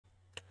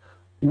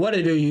What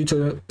it do,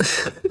 YouTube?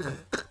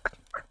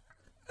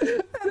 And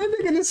that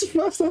nigga just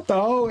messed up the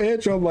whole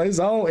intro, but his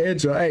own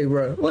intro. Hey,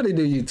 bro, what it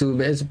do, YouTube,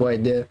 man? It's your boy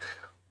there.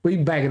 We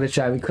back in the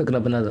trap. We cooking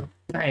up another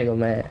angle,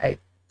 man. Hey,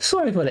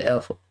 sorry for the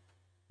effort.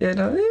 You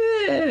know,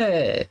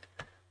 yeah.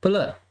 But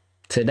look,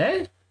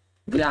 today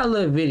we got a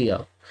little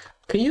video.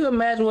 Can you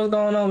imagine what's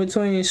going on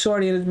between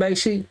Shorty and his back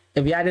sheet?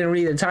 If y'all didn't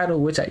read the title,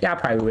 which y'all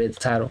probably read the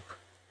title.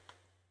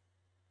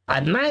 A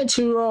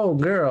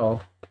 19-year-old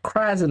girl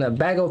cries in the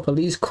back of a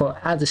police car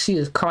after she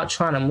is caught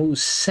trying to move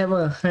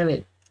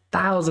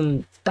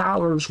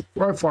 $700,000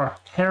 worth of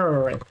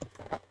heroin.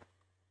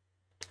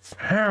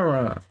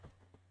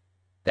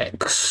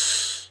 That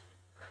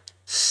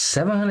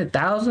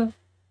 700,000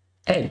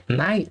 at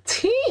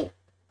 19.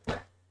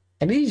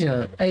 And these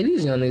young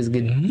niggas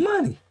getting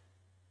money.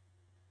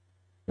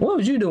 What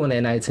was you doing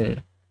at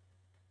 19?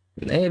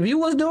 If you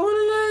was doing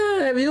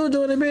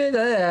it, big,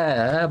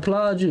 I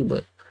applaud you.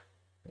 But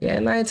yeah,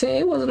 19,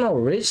 it wasn't no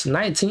rich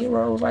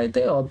 19-year-olds right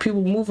there, or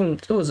people moving.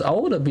 It was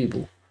older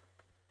people.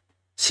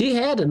 She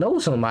had to know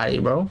somebody,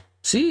 bro.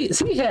 She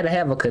had to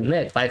have a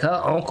connect, like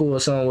her uncle or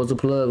something was a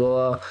plug,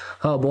 or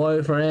her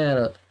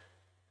boyfriend,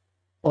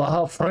 or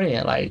her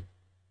friend. Like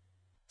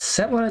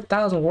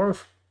 700,000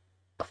 worth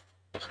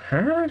of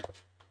her.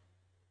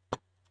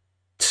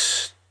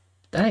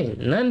 That ain't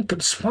nothing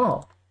but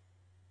small.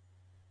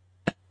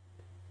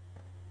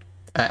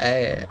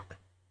 I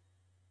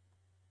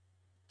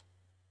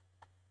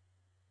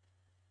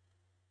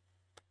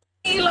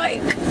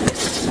like,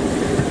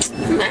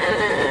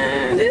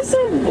 man, this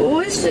some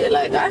bullshit.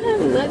 Like, I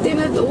have nothing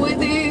to do with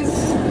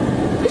this,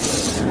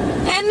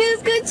 and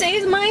this could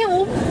change my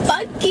whole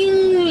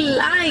fucking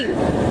life.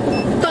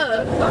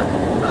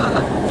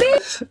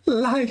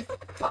 life.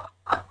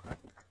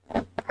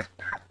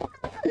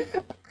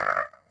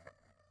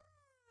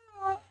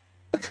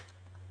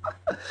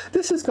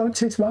 This is gonna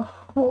change my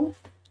whole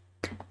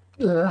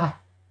life.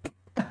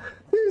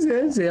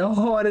 This is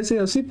hard as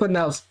hell. She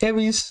pronounced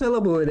every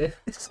syllable of it.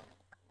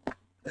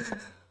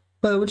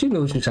 But what you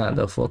know what you're trying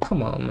to do for?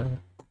 Come on, man.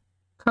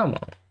 Come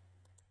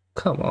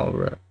on,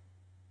 bro.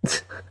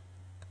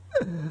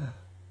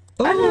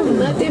 I have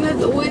nothing to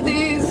do with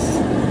this,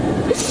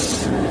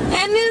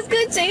 and this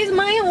could change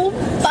my whole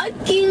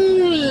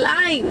fucking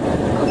life.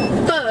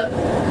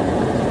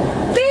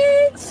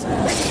 Bitch,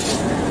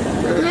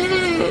 man.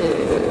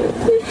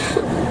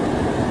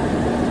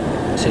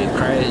 Shit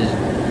crazy.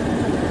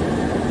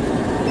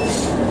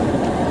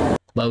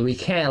 But we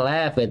can't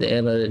laugh at the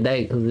end of the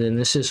day, because in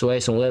this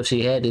situation, what if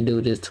she had to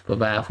do this to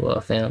provide for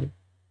her family?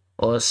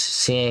 Or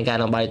she ain't got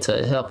nobody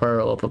to help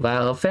her or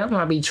provide her family,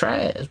 might be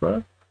trash,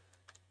 bro.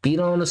 Beat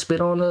on her,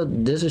 spit on her,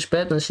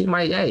 disrespect her. She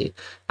might, hey,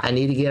 I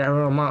need to get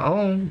her on my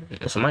own.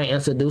 Somebody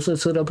introduce her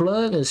to the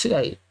plug, and she,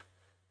 hey,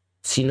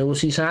 she knew what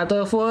she signed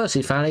up for.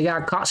 She finally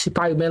got caught. She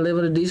probably been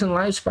living a decent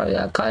life. She probably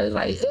got caught. It's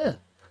like, yeah.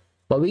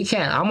 But we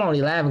can't. I'm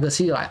only laughing because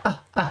she like,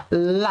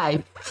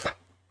 life.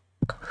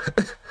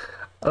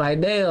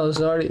 Like, damn,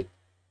 sorry.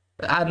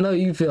 I know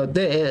you felt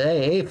that.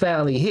 Hey, it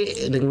finally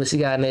hit when she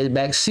got in that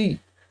back seat.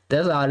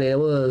 That's all that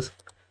was.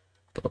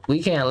 But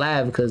we can't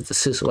laugh because the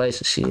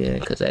situation she in.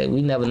 Because, hey,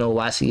 we never know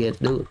why she had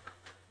to do it.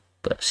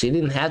 But she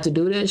didn't have to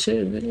do that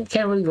shit. You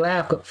can't really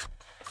laugh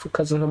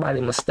because of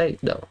somebody's mistake,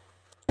 though.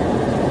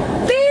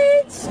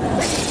 Bitch!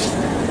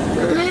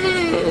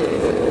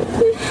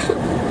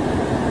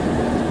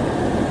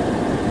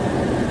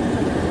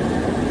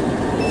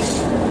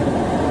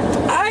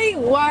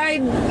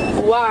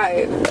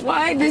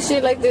 Why this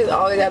shit like this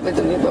always happen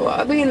to me, bro?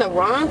 I be in the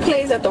wrong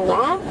place at the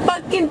wrong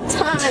fucking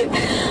time.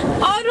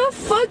 All the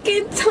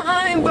fucking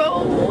time,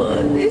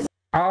 bro.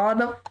 All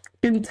the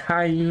fucking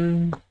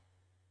time.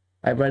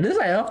 Like, bro, this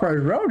ain't her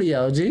first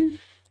rodeo, G.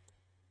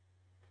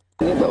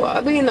 Bro,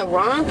 I be in the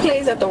wrong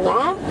place at the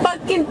wrong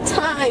fucking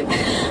time.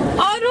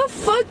 All the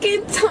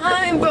fucking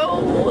time,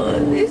 bro.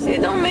 This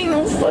shit don't make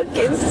no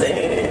fucking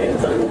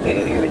sense. I'm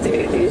getting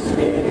irritated with this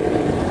shit.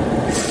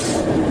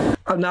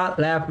 I'm not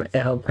laughing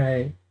at her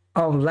pain.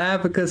 I'm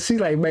laughing because she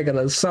like making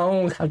a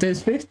song out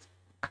this bitch.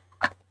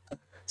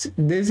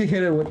 Then she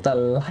hit it with the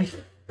life.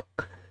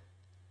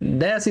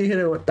 Then she hit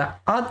it with the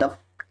other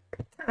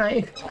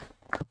time.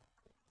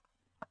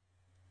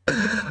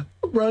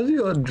 Bro,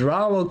 you a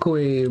drama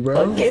queen,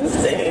 bro. Fucking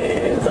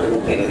sense.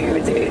 I'm getting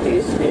irritated with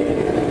this shit.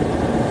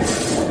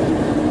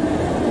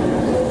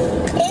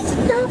 It's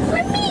not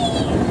for me.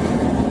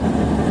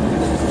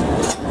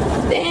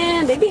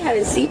 Damn, they be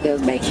having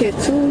seatbelts back here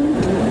too.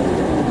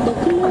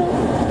 Buckle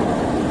up.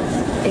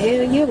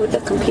 Hell yeah, with the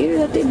computer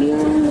that they be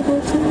on the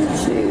whole time.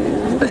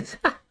 Shit.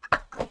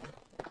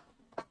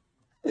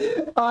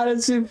 Oh,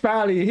 that shit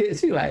finally hit.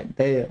 She like,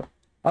 damn,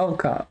 I'm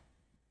caught.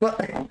 But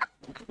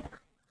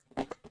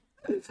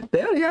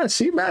they only got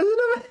seatbelts in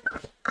the back.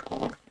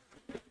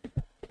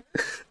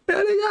 They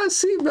only got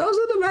seatbelts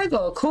in the back,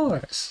 of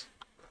course.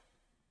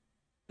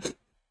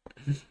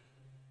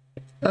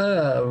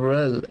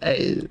 Bro,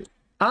 hey,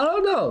 I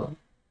don't know.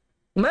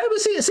 Maybe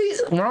she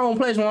wrong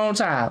place, wrong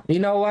time. You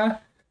know why?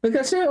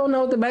 Because she don't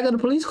know what the back of the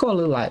police car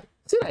look like.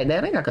 She like,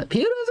 that they got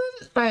computers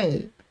in it?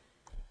 Like,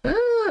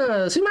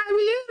 She might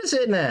be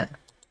innocent now.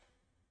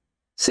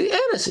 She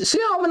innocent. She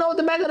don't even know what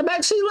the back of the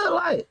back seat look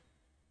like.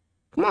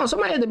 Come on,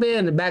 somebody had to be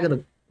in the back of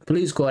the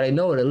police car. They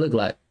know what it look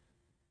like.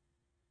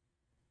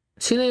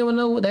 She didn't even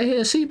know what they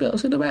had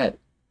seatbelts in the back.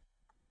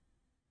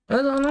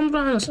 That's all I'm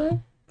trying to say.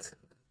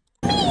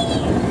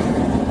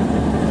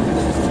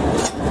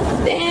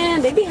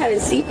 Damn, they be having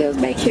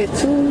seatbelts back here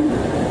too.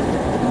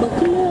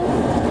 Buckle up.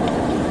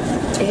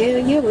 Hell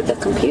yeah, with the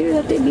computer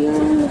that they be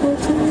on the whole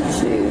time.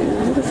 Shit,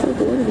 what the fuck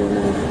would it be on?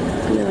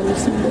 Yeah, with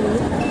seatbelt.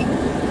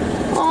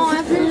 Oh,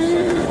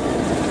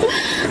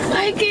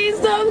 I can't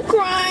stop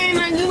crying.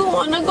 I just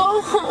want to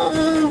go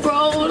home,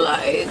 bro.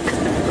 Like,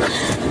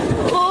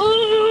 oh,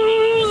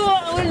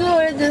 I wish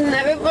I just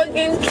never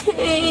fucking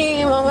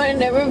came. I would have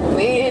never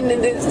been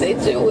in this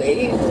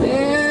situation.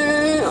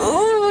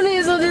 Oh,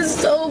 this is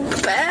so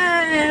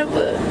bad,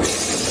 but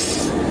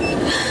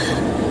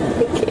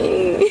I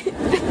can't.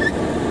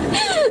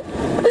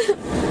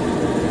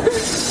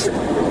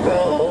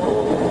 Bro.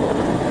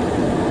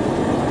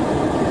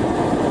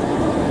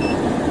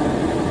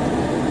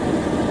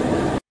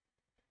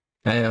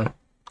 Damn.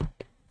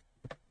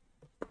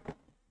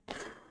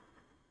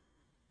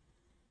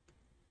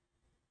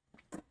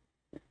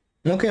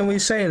 What can we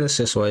say in this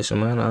situation,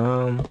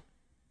 man?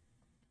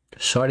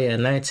 Shorty at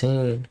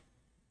 19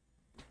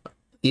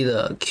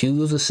 either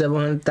accused of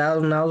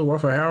 $700,000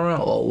 worth of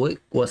heroin or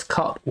was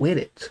caught with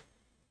it.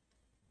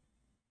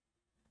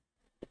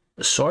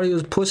 Shorty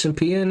was pushing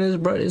P in this,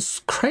 bro. It's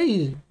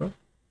crazy, bro.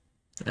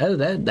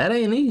 That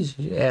ain't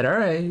easy at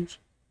her age.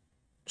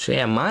 She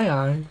had my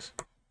eyes.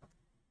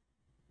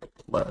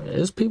 But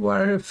there's people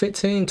out here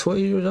 15, 12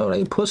 years old,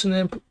 they pushing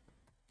them,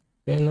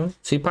 you know.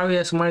 She probably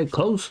had somebody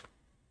close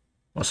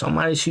or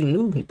somebody she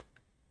knew.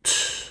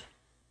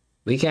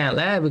 We can't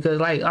laugh because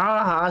like,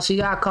 she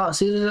got caught.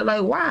 She was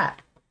like, why?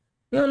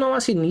 You don't know why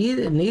she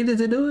needed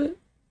to do it.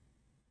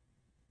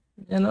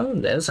 You know,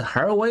 that's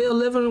her way of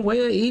living,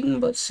 way of eating.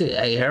 But shit,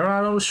 hey, her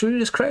out on the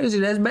street is crazy.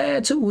 That's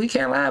bad too. We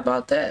can't lie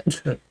about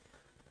that.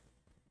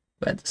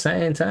 But at the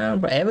same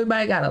time, bro,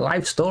 everybody got a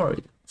life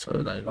story. So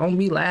like, don't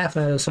be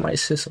laughing at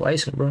somebody's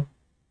situation, bro.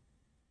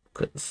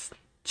 Cause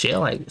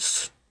jail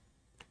is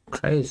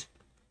crazy.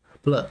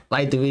 But look,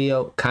 like the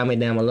video,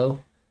 comment down below.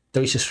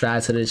 3,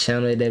 subscribe to the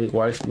channel. That we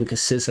work. We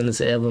consistent as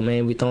ever,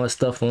 man. We throwing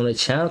stuff on the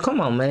channel. Come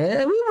on,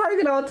 man. We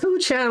working on 2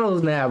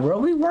 channels now, bro.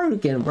 We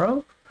working,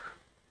 bro.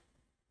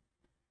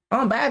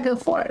 I'm back and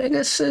forth. I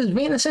guess it's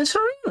Venus and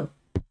Serena.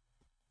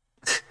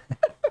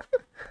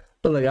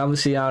 But look, I'm gonna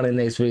see y'all in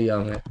the next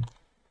video, man.